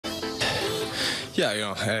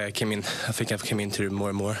Yeah, I think I've came into it more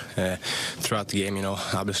and more throughout the game.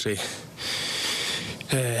 Obviously,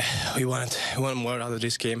 we wanted more out of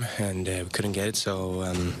this game, and we couldn't get it. So,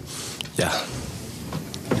 yeah.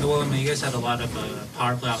 Well, you guys had a lot of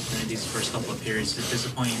power play opportunities the first couple of periods. It's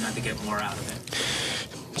disappointing not to get more out of it.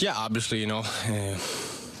 Yeah, obviously,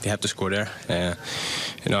 they have to score there.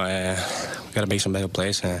 We got to make some better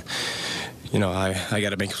plays. I got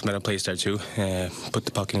to make some better plays there too. Put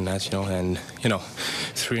the puck in the net, and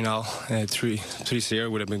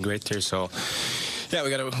 3-0 would have been great there. So, yeah, we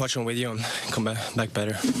got to watch on video and come back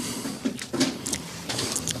better.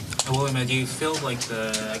 William, do you feel like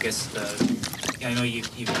I know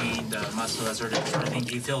you've gained muscle, that sort of thing.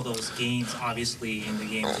 Do you feel those gains, obviously, in the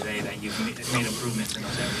game today, that you've made improvements in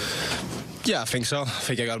those areas? Yeah, I think so. I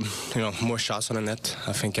think I got more shots on the net.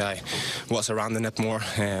 I think I was around the net more.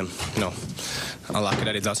 I'm lucky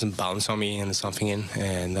that it doesn't bounce on me and something in,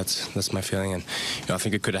 and that's my feeling. And I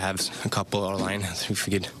think we could have had a couple on our line. I think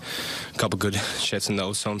we get a couple good shots in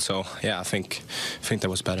those zones. So yeah, I think that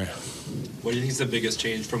was better. What do you think is the biggest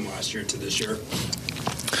change from last year to this year?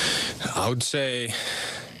 I would say,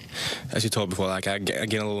 as you told before, I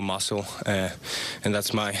gain a little muscle, and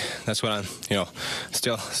that's what I'm,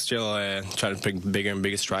 still trying to take bigger and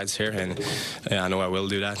bigger strides here, and I know I will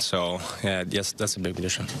do that. So yes, that's a big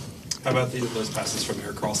addition. How about those passes from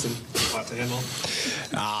Erik Karlsson? A lot to handle.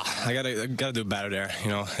 I gotta do better there.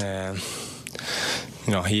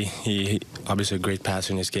 He obviously a great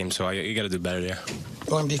passer in this game, so you got to do better there.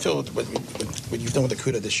 Well, do you feel what you've done with the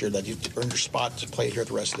CUDA this year that you've earned your spot to play here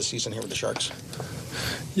the rest of the season here with the Sharks?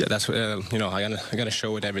 Yeah, that's what I gotta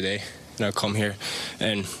show it every day. Come here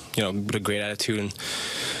and with a great attitude and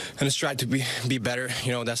just try to be better.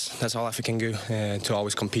 That's all I can do, to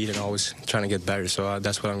always compete and always trying to get better. So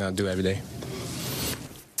that's what I'm gonna do every day.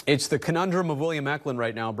 It's the conundrum of William Eklund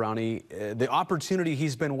right now, Brownie. The opportunity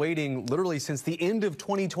he's been waiting literally since the end of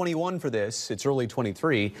 2021 for this. It's early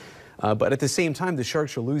 23. But at the same time, the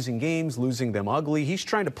Sharks are losing games, losing them ugly. He's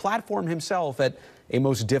trying to platform himself at a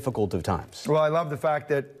most difficult of times. Well, I love the fact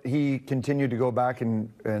that he continued to go back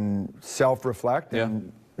and self-reflect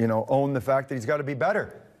and, own the fact that he's got to be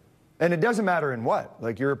better. And it doesn't matter in what.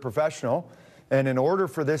 Like, you're a professional. And in order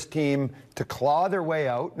for this team to claw their way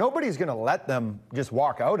out, nobody's going to let them just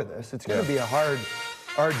walk out of this. It's going to be a hard,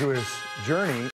 arduous journey.